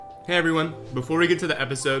Hey everyone, before we get to the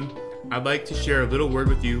episode, I'd like to share a little word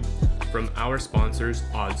with you from our sponsors,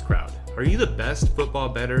 OddsCrowd. Are you the best football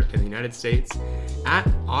bettor in the United States? At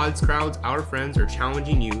OddsCrowd, our friends are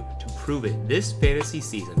challenging you to prove it this fantasy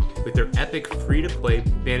season with their epic free-to-play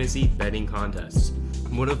fantasy betting contests.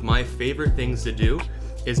 One of my favorite things to do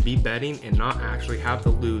is be betting and not actually have to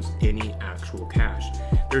lose any actual cash.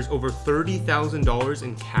 There's over $30,000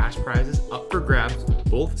 in cash prizes up for grabs,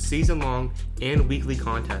 both season-long and weekly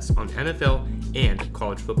contests on NFL and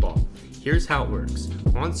college football. Here's how it works.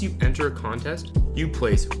 Once you enter a contest, you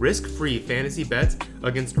place risk-free fantasy bets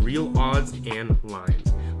against real odds and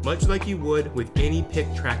lines, much like you would with any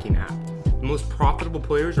pick tracking app. The most profitable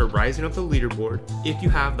players are rising up the leaderboard. If you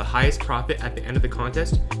have the highest profit at the end of the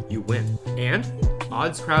contest, you win. And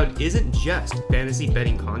OddsCrowd isn't just fantasy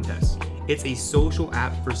betting contests. It's a social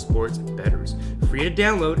app for sports bettors. Free to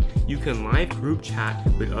download, you can live group chat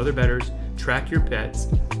with other bettors, track your bets,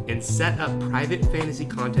 and set up private fantasy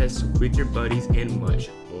contests with your buddies and much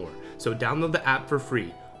more. So download the app for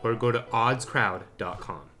free or go to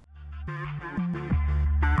oddscrowd.com.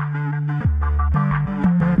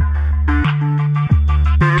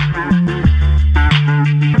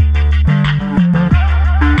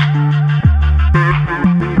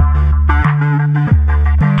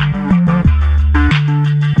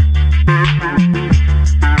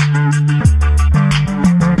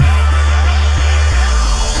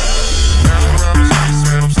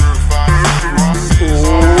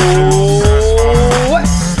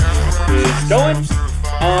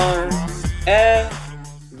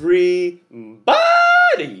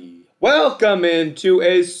 Welcome into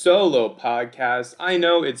a solo podcast. I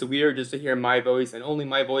know it's weird just to hear my voice and only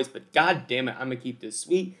my voice, but god damn it, I'm gonna keep this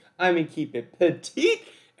sweet, I'm gonna keep it petite,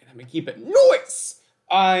 and I'm gonna keep it nice.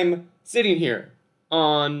 I'm sitting here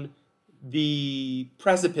on the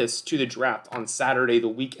precipice to the draft on Saturday, the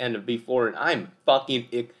weekend of before, and I'm fucking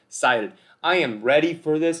excited. I am ready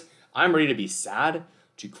for this. I'm ready to be sad,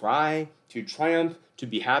 to cry, to triumph, to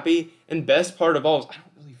be happy, and best part of all is I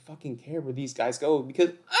don't really fucking care where these guys go because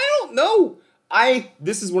I don't know.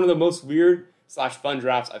 This is one of the most weird / fun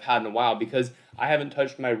drafts I've had in a while because I haven't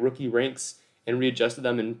touched my rookie ranks and readjusted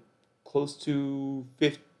them in close to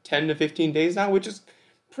 10 to 15 days now, which is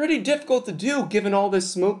pretty difficult to do given all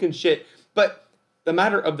this smoke and shit. But the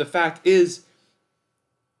matter of the fact is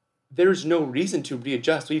there's no reason to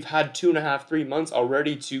readjust. We've had 2.5, 3 months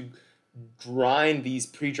already to grind these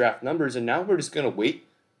pre-draft numbers, and now we're just going to wait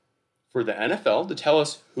for the NFL to tell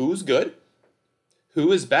us who's good,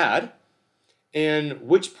 who is bad, and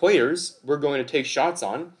which players we're going to take shots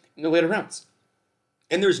on in the later rounds.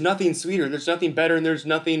 And there's nothing sweeter, there's nothing better, and there's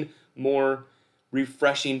nothing more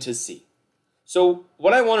refreshing to see. So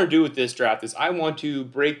what I want to do with this draft is I want to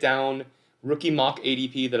break down rookie mock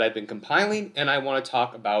ADP that I've been compiling, and I want to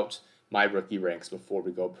talk about my rookie ranks before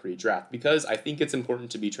we go pre-draft because I think it's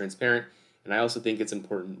important to be transparent, and I also think it's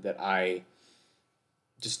important that I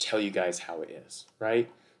just tell you guys how it is, right?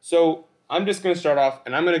 So I'm just going to start off,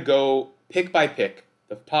 and I'm going to go pick by pick,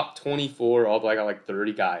 the top 24, although I got like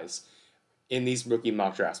 30 guys in these rookie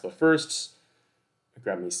mock drafts. But first, I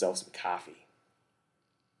grab myself some coffee.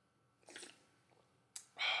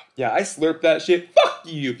 Yeah, I slurped that shit. Fuck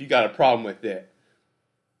you if you got a problem with it.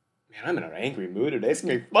 Man, I'm in an angry mood today. It's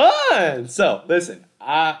going to be fun. So, listen,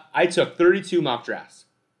 I took 32 mock drafts.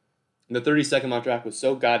 And the 32nd mock draft was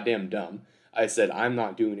so goddamn dumb. I said, I'm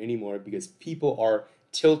not doing any more because people are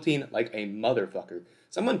tilting like a motherfucker.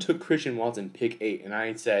 Someone took Christian Watson pick 8, and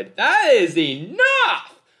I said, that is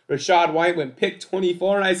enough! Rachaad White went pick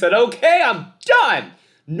 24, and I said, okay, I'm done!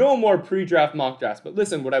 No more pre-draft mock drafts. But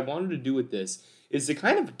listen, what I wanted to do with this is to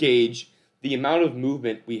kind of gauge the amount of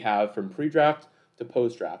movement we have from pre-draft to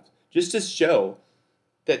post-draft, just to show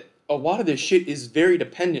that a lot of this shit is very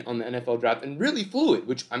dependent on the NFL draft and really fluid,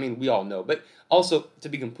 which, I mean, we all know. But also, to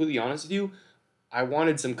be completely honest with you, I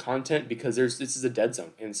wanted some content because this is a dead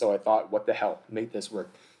zone. And so I thought, what the hell, make this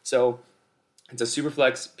work. So it's a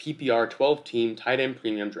Superflex PPR 12-team tight end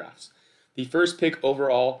premium drafts. The first pick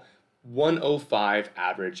overall, 105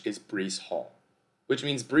 average, is Breece Hall, which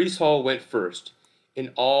means Breece Hall went first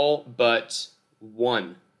in all but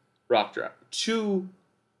one mock draft.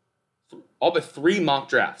 All but 3 mock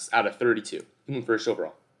drafts out of 32. He went first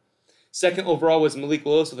overall. Second overall was Malik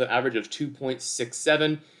Willis with an average of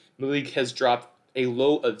 2.67. Malik has dropped a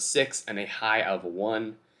low of 6 and a high of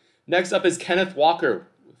 1. Next up is Kenneth Walker,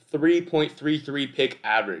 3.33 pick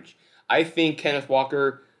average. I think Kenneth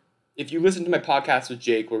Walker, if you listen to my podcast with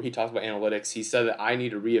Jake where he talks about analytics, he said that I need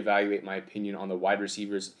to reevaluate my opinion on the wide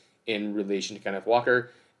receivers in relation to Kenneth Walker.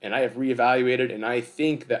 And I have reevaluated, and I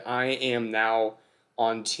think that I am now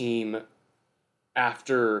on team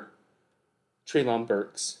after Treylon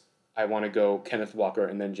Burks. I want to go Kenneth Walker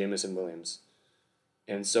and then Jameson Williams.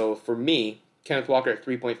 And so for me, Kenneth Walker at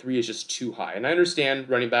 3.3 is just too high. And I understand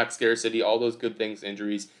running back scarcity, all those good things,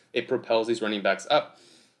 injuries, it propels these running backs up.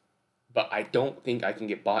 But I don't think I can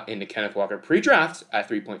get bought into Kenneth Walker pre-draft at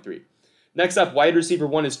 3.3. Next up, wide receiver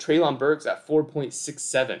 1 is Treylon Burks at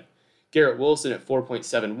 4.67. Garrett Wilson at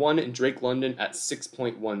 4.71 and Drake London at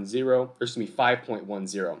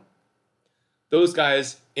 5.10. Those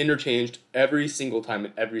guys interchanged every single time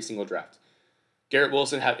in every single draft. Garrett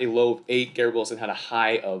Wilson had a low of 8. Garrett Wilson had a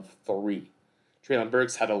high of 3. Treylon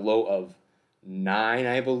Burks had a low of 9,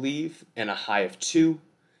 I believe, and a high of 2.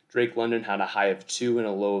 Drake London had a high of 2 and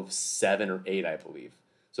a low of 7 or 8, I believe.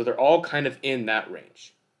 So they're all kind of in that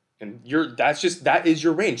range. And that is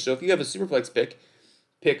your range. So if you have a Superflex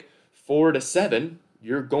pick 4 to 7,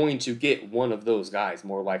 you're going to get one of those guys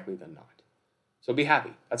more likely than not. So be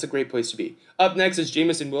happy. That's a great place to be. Up next is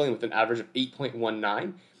Jameson Williams with an average of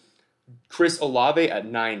 8.19. Chris Olave at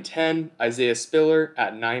 9.10. Isaiah Spiller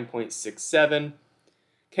at 9.67.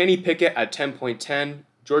 Kenny Pickett at 10.10.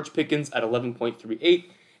 George Pickens at 11.38.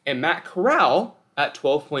 And Matt Corral at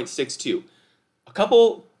 12.62. A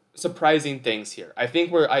couple surprising things here. I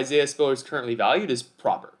think where Isaiah Spiller is currently valued is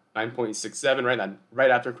proper. 9.67, right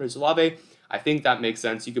after Chris Olave. I think that makes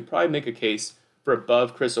sense. You could probably make a case for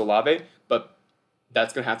above Chris Olave, but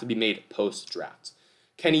that's going to have to be made post-draft.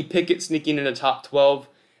 Kenny Pickett sneaking in the top 12.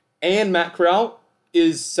 And Matt Corral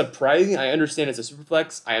is surprising. I understand it's a super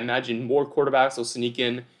flex. I imagine more quarterbacks will sneak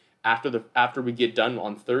in after we get done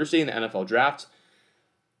on Thursday in the NFL draft.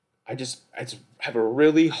 I just have a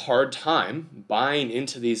really hard time buying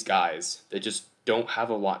into these guys that just don't have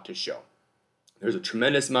a lot to show. There's a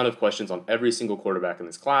tremendous amount of questions on every single quarterback in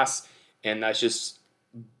this class, and that's just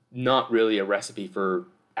not really a recipe for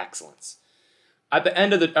excellence. At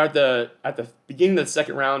the beginning of the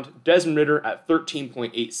second round, Desmond Ridder at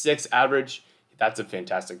 13.86 average. That's a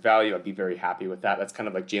fantastic value. I'd be very happy with that. That's kind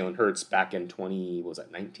of like Jalen Hurts back in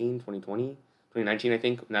 2020, I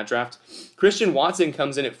think, in that draft. Christian Watson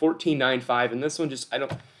comes in at 14.95, and this one just I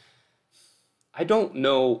don't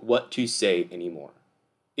know what to say anymore.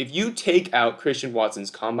 If you take out Christian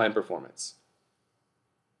Watson's combine performance,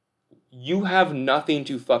 you have nothing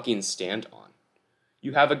to fucking stand on.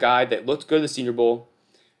 You have a guy that looked good at the Senior Bowl,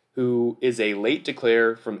 who is a late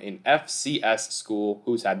declare from an FCS school,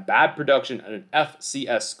 who's had bad production at an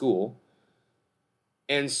FCS school.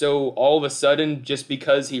 And so all of a sudden, just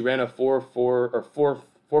because he ran a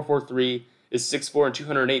 4.43, is 6'4" and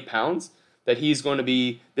 208 pounds, that he's going to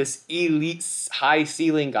be this elite high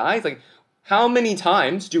ceiling guy. It's like, how many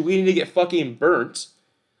times do we need to get fucking burnt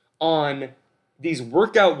on these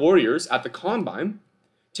workout warriors at the combine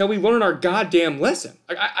till we learn our goddamn lesson?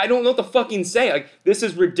 Like, I don't know what to fucking say. Like, this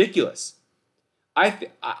is ridiculous.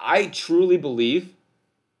 I truly believe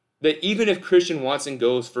that even if Christian Watson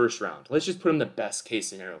goes first round, let's just put him in the best case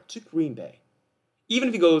scenario, to Green Bay. Even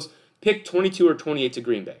if he goes pick 22 or 28 to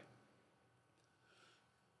Green Bay,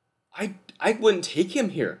 I wouldn't take him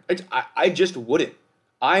here. I just wouldn't.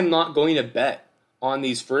 I'm not going to bet on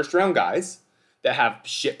these first round guys that have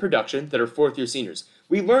shit production that are fourth year seniors.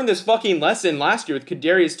 We learned this fucking lesson last year with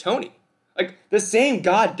Kadarius Toney. Like, the same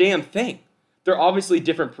goddamn thing. They're obviously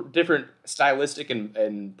different stylistic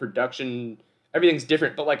and production. Everything's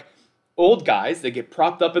different. But, like, old guys that get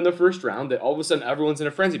propped up in the first round that all of a sudden everyone's in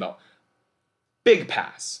a frenzy about. Big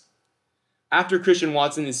pass. After Christian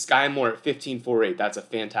Watson is Sky Moore at 15.48. That's a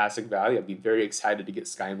fantastic value. I'd be very excited to get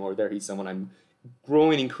Sky Moore there. He's someone I'm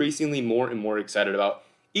growing increasingly more and more excited about.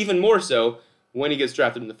 Even more so when he gets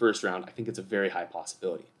drafted in the first round. I think it's a very high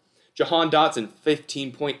possibility. Jahan Dotson,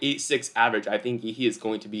 15.86 average. I think he is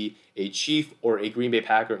going to be a Chief or a Green Bay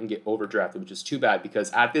Packer and get overdrafted, which is too bad because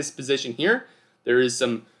at this position here, there is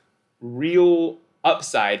some real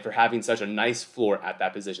upside for having such a nice floor at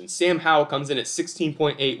that position. Sam Howell comes in at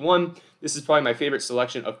 16.81. This is probably my favorite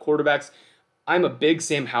selection of quarterbacks. I'm a big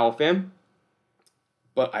Sam Howell fan,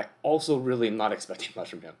 but I also really am not expecting much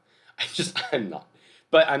from him. I'm not.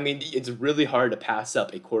 But, I mean, it's really hard to pass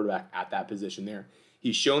up a quarterback at that position there.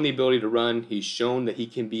 He's shown the ability to run. He's shown that he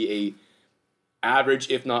can be a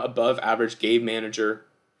average, if not above average, game manager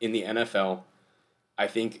in the NFL. I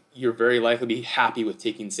think you're very likely to be happy with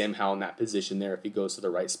taking Sam Howell in that position there if he goes to the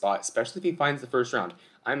right spot, especially if he finds the first round.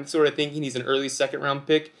 I'm sort of thinking he's an early second-round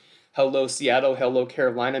pick. Hello, Seattle. Hello,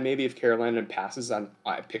 Carolina. Maybe if Carolina passes on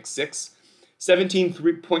pick 6.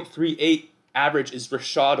 17.38 average is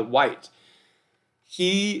Rachaad White.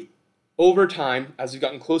 He, over time, as we've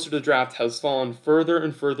gotten closer to the draft, has fallen further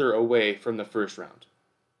and further away from the first round.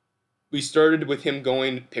 We started with him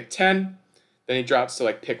going pick 10, then he drops to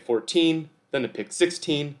like pick 14, then to pick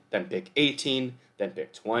 16, then pick 18, then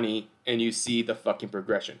pick 20, and you see the fucking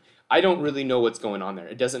progression. I don't really know what's going on there.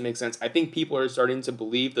 It doesn't make sense. I think people are starting to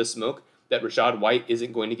believe the smoke that Rachaad White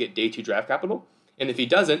isn't going to get day 2 draft capital. And if he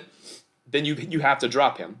doesn't, then you have to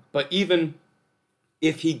drop him. But even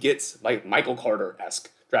if he gets like Michael Carter-esque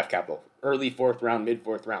draft capital, early 4th round, mid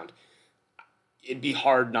 4th round, it'd be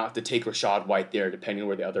hard not to take Rachaad White there depending on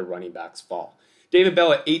where the other running backs fall. David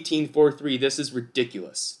Bell at 18.43, this is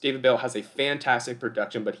ridiculous. David Bell has a fantastic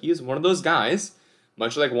production, but he is one of those guys,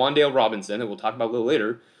 much like Wan'Dale Robinson, that we'll talk about a little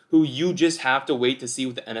later, who you just have to wait to see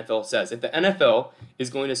what the NFL says. If the NFL is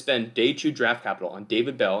going to spend day 2 draft capital on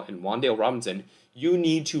David Bell and Wan'Dale Robinson, you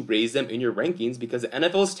need to raise them in your rankings because the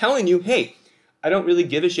NFL is telling you, hey, I don't really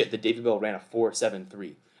give a shit that David Bell ran a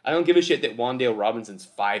 4.73. I don't give a shit that Wan'Dale Robinson's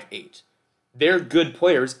 5'8". They're good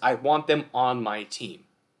players. I want them on my team.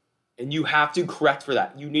 And you have to correct for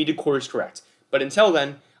that. You need to course correct. But until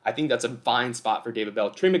then, I think that's a fine spot for David Bell.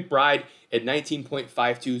 Trey McBride at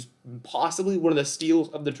 19.52 is possibly one of the steals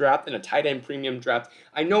of the draft in a tight end premium draft.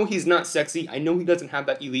 I know he's not sexy. I know he doesn't have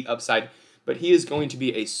that elite upside, but he is going to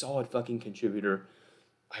be a solid fucking contributor.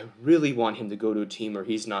 I really want him to go to a team where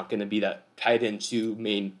he's not going to be that tight end 2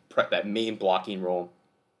 that main blocking role.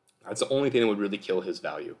 That's the only thing that would really kill his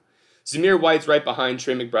value. Zamir White's right behind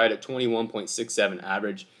Trey McBride at 21.67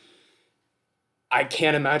 average. I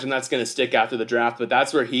can't imagine that's going to stick after the draft, but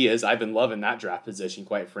that's where he is. I've been loving that draft position,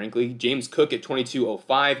 quite frankly. James Cook at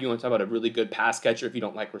 22.05. You want to talk about a really good pass catcher. If you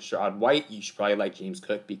don't like Rachaad White, you should probably like James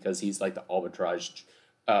Cook because he's like the arbitrage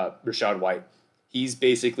Rachaad White. He's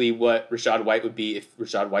basically what Rachaad White would be if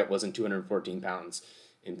Rachaad White wasn't 214 pounds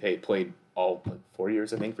and played all 4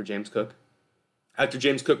 years, I think, for James Cook. After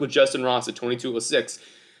James Cook with Justin Ross at 22.06.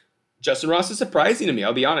 Justin Ross is surprising to me.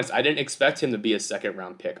 I'll be honest. I didn't expect him to be a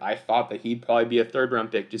 2nd-round pick. I thought that he'd probably be a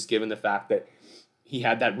 3rd-round pick just given the fact that he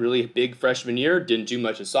had that really big freshman year, didn't do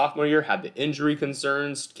much his sophomore year, had the injury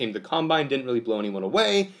concerns, came to the combine, didn't really blow anyone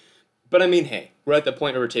away. But I mean, hey, we're at the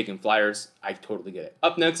point where we're taking flyers. I totally get it.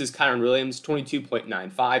 Up next is Kyren Williams,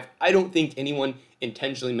 22.95. I don't think anyone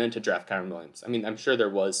intentionally meant to draft Kyren Williams. I mean, I'm sure there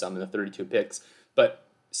was some in the 32 picks, but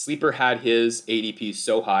Sleeper had his ADP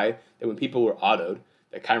so high that when people were autoed,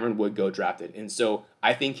 that Kyren would go drafted. And so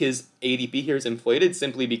I think his ADP here is inflated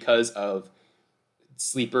simply because of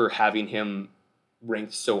Sleeper having him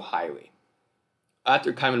ranked so highly.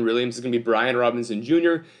 After Kyren Williams is going to be Brian Robinson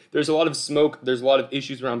Jr. There's a lot of smoke. There's a lot of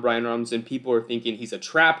issues around Brian Robinson. People are thinking he's a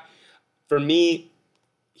trap. For me,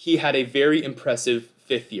 he had a very impressive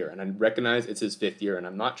 5th year, and I recognize it's his 5th year, and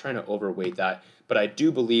I'm not trying to overweight that, but I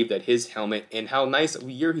do believe that his helmet and how nice a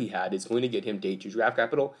year he had is going to get him day 2 draft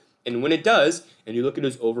capital. And when it does, and you look at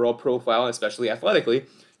his overall profile, especially athletically,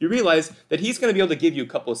 you realize that he's going to be able to give you a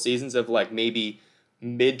couple of seasons of like maybe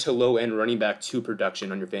mid to low end running back 2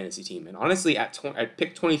 production on your fantasy team. And honestly, at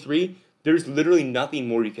pick 23, there's literally nothing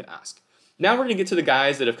more you could ask. Now we're going to get to the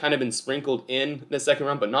guys that have kind of been sprinkled in the 2nd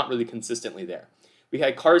round, but not really consistently there. We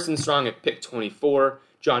had Carson Strong at pick 24,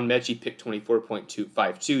 John Mechie pick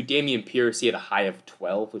 24.252, Dameon Pierce, he had a high of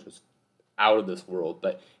 12, which was out of this world,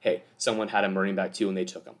 but hey, someone had him running back 2 and they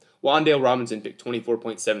took him. Wan'Dale Robinson picked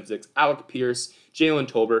 24.76, Alec Pierce, Jalen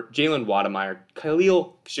Tolbert, Jalen Wademeyer,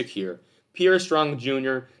 Khalil Shakir, Pierre Strong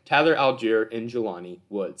Jr., Tyler Algier, and Jelani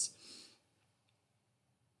Woods.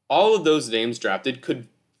 All of those names drafted could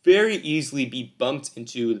very easily be bumped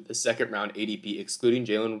into the 2nd round ADP, excluding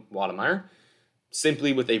Jalen Wademeyer,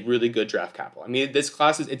 simply with a really good draft capital. I mean,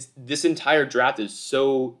 this entire draft is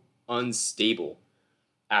so unstable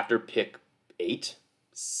after pick 8,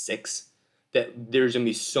 6, that there's going to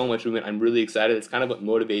be so much movement. I'm really excited. It's kind of what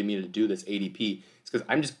motivated me to do this ADP. It's because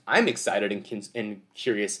I'm excited and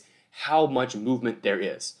curious how much movement there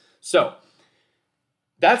is. So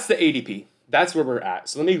that's the ADP. That's where we're at.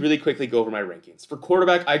 So let me really quickly go over my rankings. For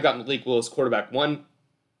quarterback, I got Malik Willis, quarterback 1.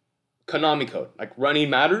 Konami code. Like, running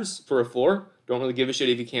matters for a floor. Don't really give a shit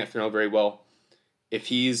if he can't throw very well. If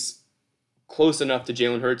he's close enough to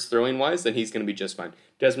Jalen Hurts throwing wise, then he's going to be just fine.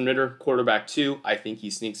 Desmond Ridder, quarterback 2. I think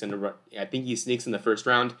he sneaks in the 1st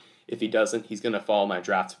round. If he doesn't, he's going to fall my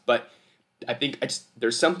draft. But I think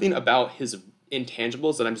there's something about his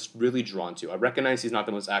intangibles that I'm just really drawn to. I recognize he's not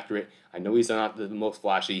the most accurate. I know he's not the most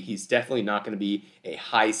flashy. He's definitely not going to be a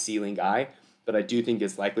high ceiling guy, but I do think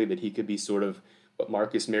it's likely that he could be sort of what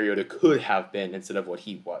Marcus Mariota could have been instead of what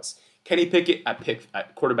he was. Kenny Pickett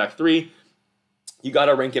at quarterback 3. You got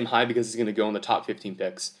to rank him high because he's going to go in the top 15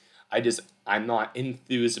 picks. I'm not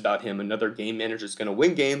enthused about him. Another game manager is going to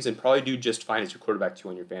win games and probably do just fine as your quarterback 2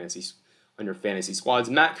 on your fantasy squads.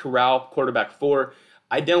 Matt Corral, quarterback 4.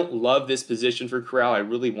 I don't love this position for Corral. I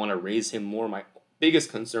really want to raise him more. My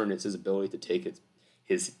biggest concern is his ability to take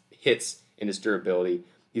his hits in his durability.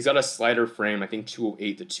 He's got a slider frame, I think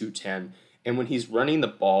 208 to 210. And when he's running the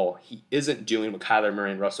ball, he isn't doing what Kyler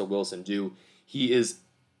Murray and Russell Wilson do. He is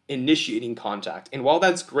initiating contact. And while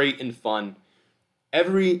that's great and fun,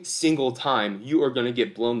 every single time you are going to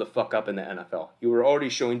get blown the fuck up in the NFL. You were already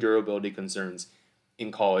showing durability concerns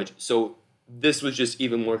in college. So this was just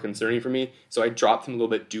even more concerning for me. So I dropped him a little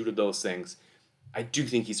bit due to those things. I do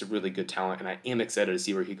think he's a really good talent, and I am excited to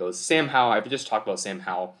see where he goes. Sam Howell, I've just talked about Sam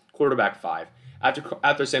Howell, quarterback 5.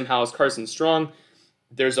 After Sam Howell's Carson Strong,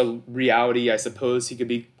 there's a reality, I suppose, he could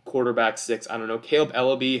be quarterback 6. I don't know. Caleb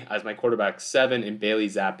Ellaby as my quarterback 7 and Bailey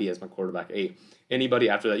Zappi as my quarterback 8. Anybody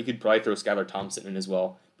after that, you could probably throw Skylar Thompson in as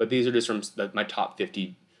well. But these are just from my top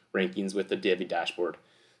 50 rankings with the Davy dashboard.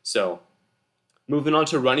 So moving on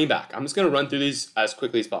to running back. I'm just going to run through these as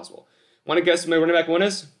quickly as possible. Want to guess what my running back 1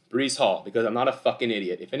 is? Breece Hall, because I'm not a fucking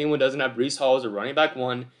idiot. If anyone doesn't have Breece Hall as a running back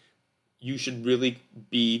 1, you should really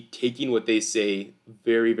be taking what they say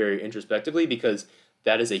very, very introspectively, because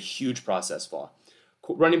that is a huge process flaw.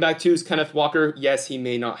 Running back 2 is Kenneth Walker. Yes, he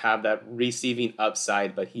may not have that receiving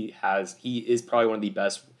upside, but he is probably one of the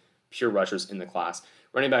best pure rushers in the class.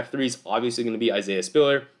 Running back 3 is obviously going to be Isaiah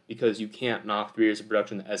Spiller, because you can't knock 3 years of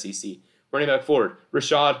production in the SEC. Running back 4,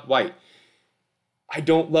 Rachaad White. I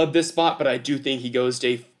don't love this spot, but I do think he goes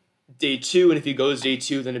day 2, and if he goes day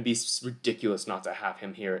 2, then it'd be ridiculous not to have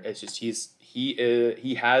him here. It's just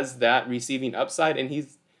he has that receiving upside, and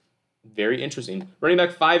he's very interesting. Running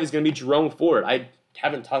back 5 is going to be Jerome Ford. I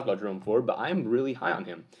haven't talked about Jerome Ford, but I'm really high on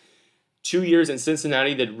him. 2 years in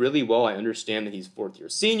Cincinnati, did really well. I understand that he's 4th-year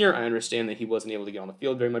senior. I understand that he wasn't able to get on the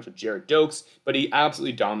field very much with Jared Dokes, but he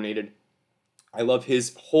absolutely dominated. I love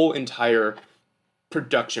his whole entire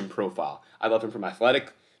production profile. I love him from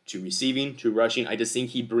athletic to receiving to rushing. I just think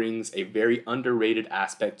he brings a very underrated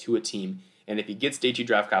aspect to a team, and if he gets day 2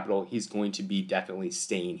 draft capital, he's going to be definitely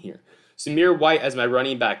staying here. Zamir White as my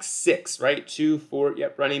running back 6, right? 2, 4,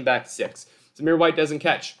 running back 6. Zamir White doesn't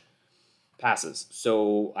catch passes,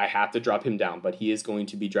 so I have to drop him down, but he is going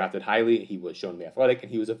to be drafted highly. He was shown to be athletic,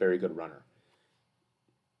 and he was a very good runner.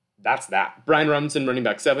 That's that. Brian Robinson, running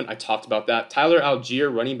back 7. I talked about that. Tyler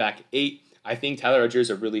Algier, running back 8. I think Tyler Algier is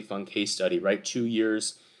a really fun case study, right? 2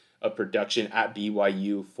 years of production at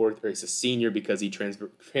BYU. He's a senior because he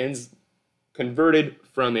converted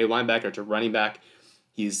from a linebacker to running back.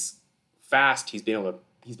 He's fast. He's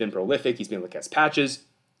been prolific. He's been able to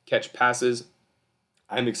catch passes.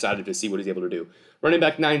 I'm excited to see what he's able to do. Running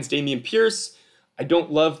back 9 is Dameon Pierce. I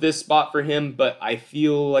don't love this spot for him, but I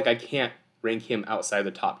feel like I can't rank him outside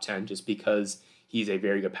the top 10 just because he's a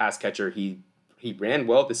very good pass catcher. He ran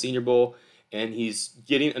well at the Senior Bowl, and he's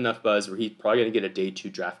getting enough buzz where he's probably going to get a day 2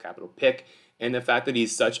 draft capital pick. And the fact that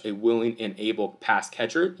he's such a willing and able pass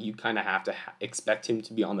catcher, you kind of have to expect him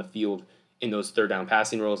to be on the field in those 3rd down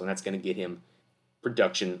passing roles, and that's going to get him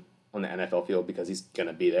production on the NFL field because he's going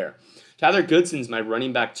to be there. Tyler Goodson's my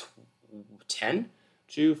running back 10.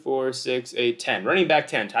 2, 4, 6, 8, 10. Running back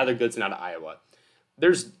 10, Tyler Goodson out of Iowa.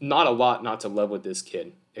 There's not a lot not to love with this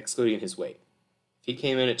kid, excluding his weight. If he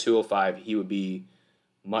came in at 205, he would be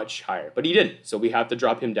much higher. But he didn't, so we have to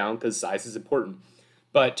drop him down because size is important.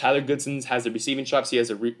 But Tyler Goodson has the receiving chops, he has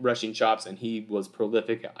the rushing chops, and he was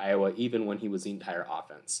prolific at Iowa even when he was the entire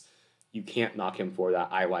offense. You can't knock him for that.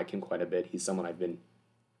 I like him quite a bit. He's someone I've been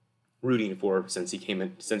rooting for since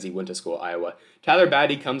he went to school at Iowa. Tyler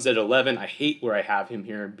Batty comes at 11. I hate where I have him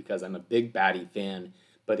here because I'm a big Batty fan.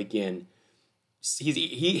 But again,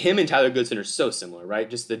 him and Tyler Goodson are so similar, right?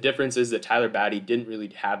 Just the difference is that Tyler Batty didn't really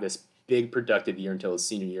have this big productive year until his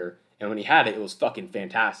senior year. And when he had it, it was fucking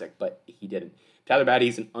fantastic, but he didn't. Tyler Batty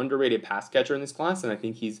is an underrated pass catcher in this class, and I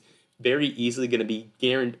think he's very easily going to be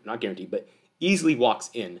easily walks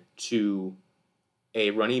in to a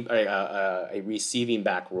receiving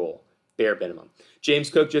back role, bare minimum. James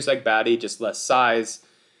Cook, just like Batty, just less size.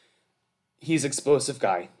 He's an explosive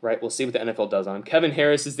guy, right? We'll see what the NFL does on him. Kevin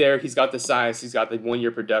Harris is there. He's got the size. He's got the 1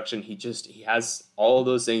 year production. He has all of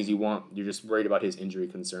those things you want. You're just worried about his injury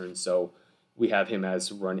concerns. So we have him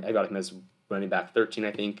as I got him as running back 13,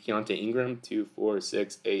 I think. Keontae Ingram, 2, 4,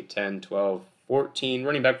 6, 8, 10, 12, 14.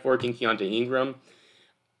 Running back 14, Keontae Ingram.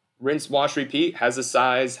 Rinse, wash, repeat. Has the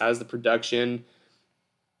size, has the production.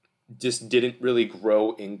 Just didn't really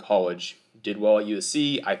grow in college. Did well at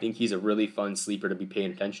USC. I think he's a really fun sleeper to be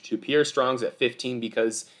paying attention to. Pierre Strong's at 15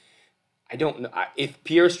 because I don't know. If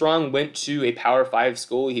Pierre Strong went to a Power 5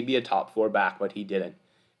 school, he'd be a top 4 back, but he didn't.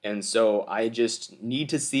 And so I just need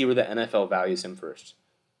to see where the NFL values him first.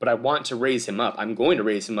 But I want to raise him up. I'm going to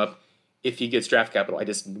raise him up if he gets draft capital. I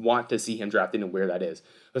just want to see him drafted and where that is.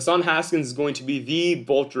 Hassan Haskins is going to be the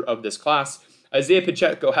vulture of this class. Isaiah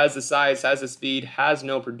Pacheco has the size, has the speed, has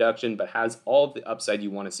no production, but has all of the upside you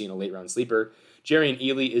want to see in a late round sleeper. Jarian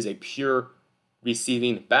Ely is a pure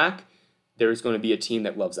receiving back. There's going to be a team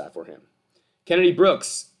that loves that for him. Kennedy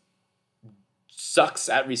Brooks sucks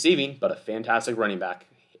at receiving, but a fantastic running back.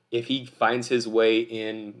 If he finds his way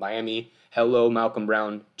in Miami, hello Malcolm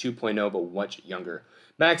Brown 2.0, but much younger.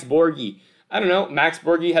 Max Borghi. I don't know. Max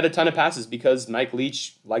Borghi had a ton of passes because Mike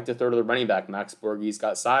Leach liked to throw to the running back. Max Borghi's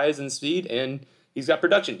got size and speed, and he's got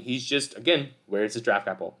production. He's just, again, where's his draft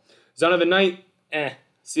capital? Zonovan Knight,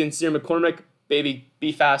 Sincere McCormick, baby,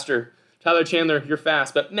 be faster. Tyler Chandler, you're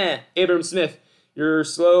fast, but meh. Abram Smith, you're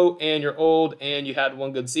slow and you're old and you had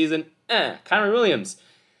one good season. Kyron Williams.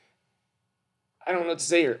 I don't know what to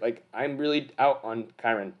say here. Like, I'm really out on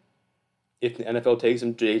Kyron. If the NFL takes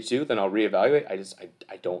him to day 2, then I'll reevaluate.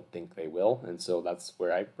 I don't think they will, and so that's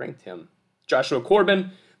where I ranked him. Joshua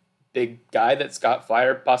Corbin, big guy that's got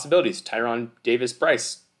flyer possibilities. Tyron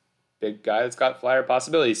Davis-Price, big guy that's got flyer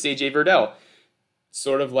possibilities. CJ Verdell,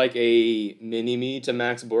 sort of like a mini-me to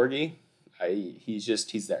Max Borghi.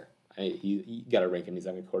 He's there. You got to rank him. He's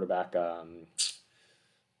on a quarterback,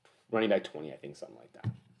 running back 20, I think, something like that.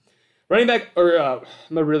 Running back, or I'm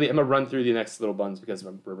gonna run through the next little buns because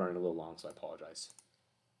we're running a little long, so I apologize.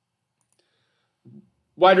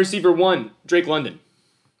 Wide receiver 1, Drake London.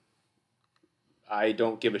 I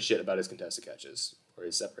don't give a shit about his contested catches or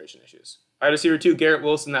his separation issues. Wide receiver 2, Garrett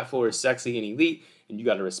Wilson. That floor is sexy and elite, and you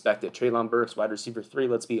got to respect it. Treylon Burks, wide receiver 3.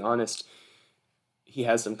 Let's be honest. He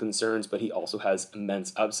has some concerns, but he also has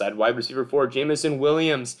immense upside. Wide receiver 4, Jameson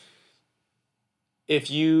Williams. If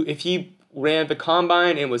he ran the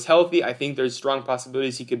combine and was healthy, I think there's strong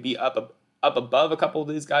possibilities he could be up above a couple of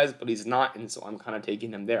these guys, but he's not, and so I'm kind of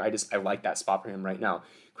taking him there. I like that spot for him right now.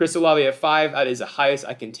 Chris Olave at 5, that is the highest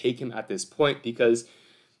I can take him at this point because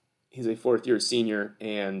he's a 4th-year senior,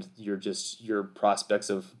 and your prospects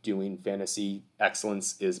of doing fantasy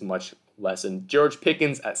excellence is much lessened. George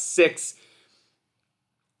Pickens at 6,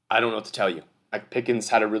 I don't know what to tell you. Pickens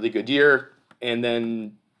had a really good year, and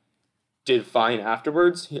then did fine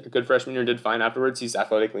afterwards. A good freshman year, did fine afterwards. He's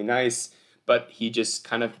athletically nice, but he just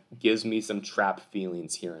kind of gives me some trap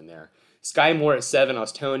feelings here and there. Sky Moore at 7. I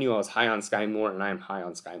was telling you I was high on Sky Moore, and I am high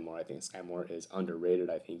on Sky Moore. I think Sky Moore is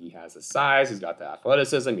underrated. I think he has the size. He's got the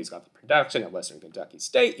athleticism. He's got the production at Western Kentucky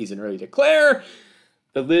State. He's an early declare.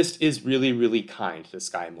 The list is really, really kind to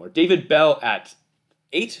Sky Moore. David Bell at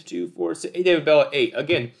 8. David Bell at 8.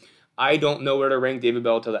 Again, I don't know where to rank David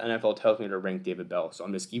Bell until the NFL tells me to rank David Bell. So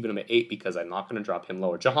I'm just keeping him at 8 because I'm not going to drop him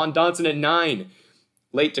lower. Jahan Dotson at 9.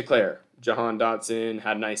 Late declare. Jahan Dotson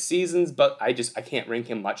had nice seasons, but I can't rank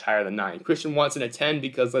him much higher than 9. Christian Watson at 10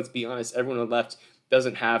 because, let's be honest, everyone on the left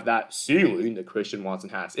doesn't have that ceiling that Christian Watson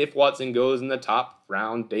has. If Watson goes in the top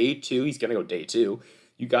round, day 2, he's going to go day 2.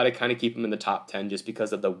 You got to kind of keep him in the top 10 just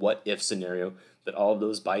because of the what-if scenario that all of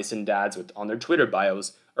those Bison dads on their Twitter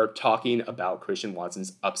bios are talking about Christian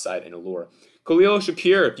Watson's upside and allure. Khalil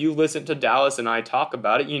Shakir, if you listen to Dallas and I talk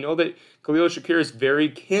about it, you know that Khalil Shakir is very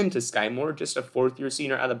kin to Sky Moore, just a 4th-year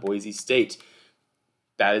senior out of Boise State.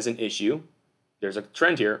 That is an issue. There's a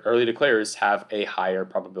trend here. Early declares have a higher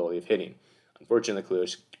probability of hitting. Unfortunately,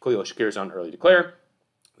 Khalil Shakir is on early declare.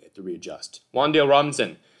 We have to readjust. Wan'Dale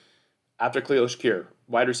Robinson, after Khalil Shakir,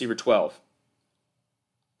 wide receiver 12.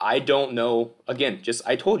 I don't know. Again,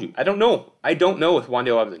 I told you. I don't know. I don't know with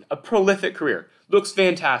Wan'Dale Robinson. A prolific career. Looks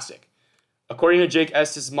fantastic. According to Jake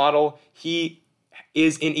Estes' model, he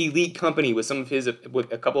is in elite company with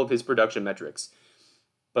a couple of his production metrics.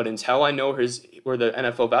 But until I know where the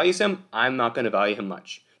NFL values him, I'm not going to value him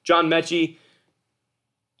much. John Mechie,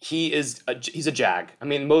 he's a jag. I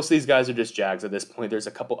mean, most of these guys are just jags at this point. There's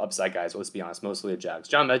a couple upside guys, let's be honest, mostly are jags.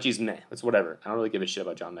 John Mechie's meh. It's whatever. I don't really give a shit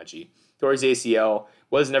about John Mechie. Torres ACL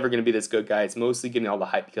was never going to be this good guy. It's mostly getting all the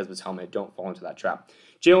hype because of his helmet. Don't fall into that trap.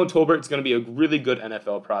 Jalen Tolbert is going to be a really good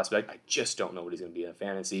NFL prospect. I just don't know what he's going to be in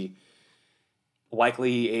fantasy.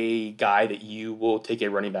 Likely a guy that you will take a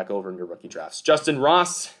running back over in your rookie drafts. Justin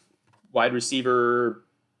Ross, wide receiver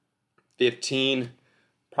 15,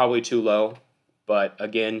 probably too low. But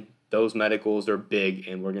again, those medicals are big,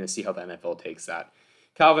 and we're going to see how the NFL takes that.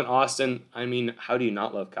 Calvin Austin, I mean, how do you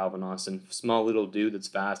not love Calvin Austin? Small little dude that's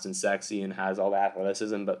fast and sexy and has all the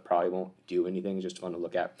athleticism, but probably won't do anything. It's just fun to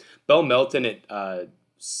look at. Bo Melton at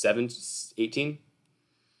 18,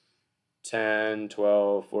 10,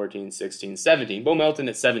 12, 14, 16, 17. Bo Melton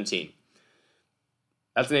at 17.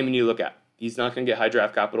 That's the name you need to look at. He's not going to get high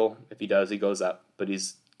draft capital. If he does, he goes up. But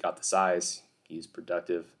he's got the size. He's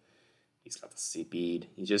productive. He's got the speed.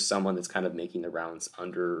 He's just someone that's kind of making the rounds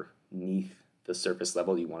underneath the surface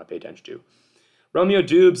level you want to pay attention to. Romeo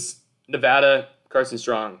Dubes, Nevada, Carson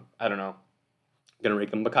Strong. I don't know. Gonna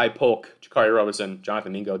rank them Makai Polk, Jakari Robertson,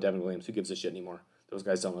 Jonathan Mingo, Devin Williams. Who gives a shit anymore? Those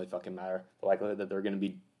guys don't really fucking matter. The likelihood that they're going to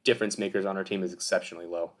be difference makers on our team is exceptionally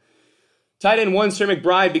low. Tight end 1, Trey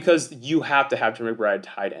McBride, because you have to have Trey McBride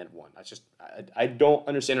tight end 1. That's just, I don't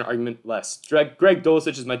understand an argument less. Greg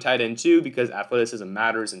Dulcich is my tight end 2 because athleticism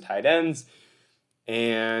matters in tight ends,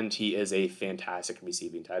 and he is a fantastic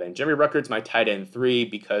receiving tight end. Jeremy Ruckert's my tight end 3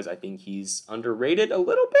 because I think he's underrated a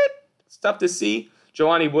little bit. It's tough to see.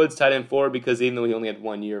 Jelani Woods, tight end 4, because even though he only had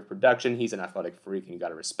 1 year of production, he's an athletic freak, and you got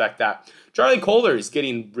to respect that. Charlie Kohler is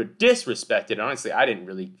getting disrespected. Honestly, I didn't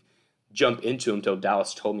really jump into him until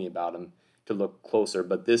Dallas told me about him to look closer,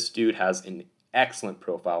 but this dude has an excellent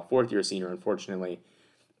profile. 4th-year senior, unfortunately,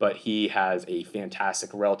 but he has a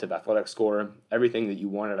fantastic relative athletic score. Everything that you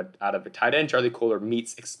wanted out of a tight end, Charlie Kohler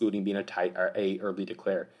meets, excluding being a early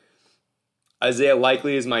declare. Isaiah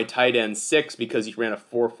Likely is my tight end 6 because he ran a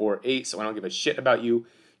 4.48, so I don't give a shit about you.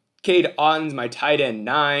 Cade Otton's my tight end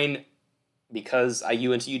 9 because I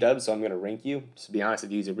went to UW, so I'm going to rank you. Just to be honest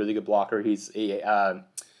with you, he's a really good blocker. He's a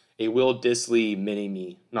Will Dissly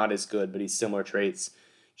mini-me. Not as good, but he's similar traits.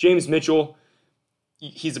 James Mitchell,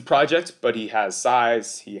 he's a project, but he has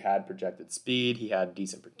size. He had projected speed. He had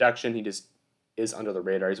decent production. He just is under the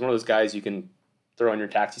radar. He's one of those guys you can throw on your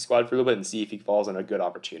taxi squad for a little bit and see if he falls on a good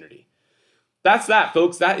opportunity. That's that,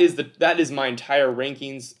 folks. That is my entire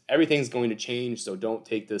rankings. Everything's going to change, so don't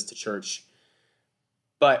take this to church.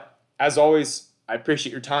 But as always, I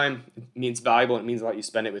appreciate your time. It means valuable. It means a lot you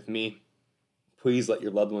spend it with me. Please let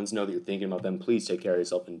your loved ones know that you're thinking about them. Please take care of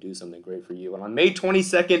yourself and do something great for you. And on May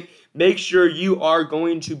 22nd, make sure you are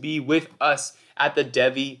going to be with us at the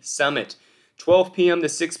Devi Summit. 12 p.m. to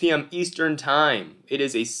 6 p.m. Eastern Time. It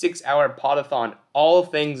is a 6-hour podathon, all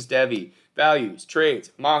things Devi. Values, trades,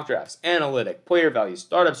 mock drafts, analytic, player values,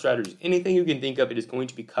 startup strategies, anything you can think of, it is going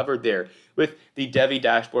to be covered there with the Devi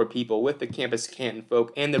Dashboard people, with the Campus Canton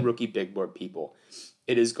folk, and the Rookie Big Board people.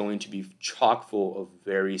 It is going to be chock full of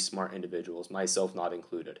very smart individuals, myself not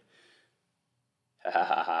included.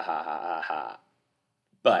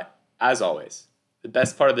 But, as always, the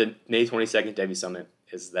best part of the May 22nd Devi Summit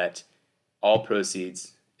is that all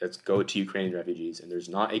proceeds go to Ukrainian refugees, and there's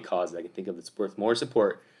not a cause that I can think of that's worth more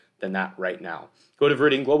support than that right now. Go to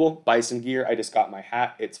Viridian Global, buy some gear. I just got my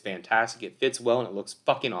hat. It's fantastic. It fits well, and it looks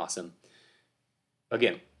fucking awesome.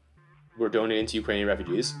 Again, we're donating to Ukrainian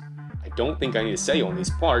refugees. I don't think I need to say you on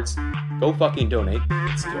these parts. Go fucking donate.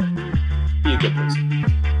 It's good. Be a good person.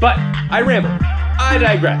 But I ramble. I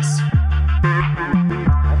digress.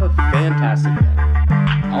 Have a fantastic day.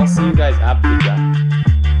 I'll see you guys after the done.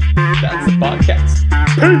 That's the podcast.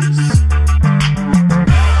 Peace!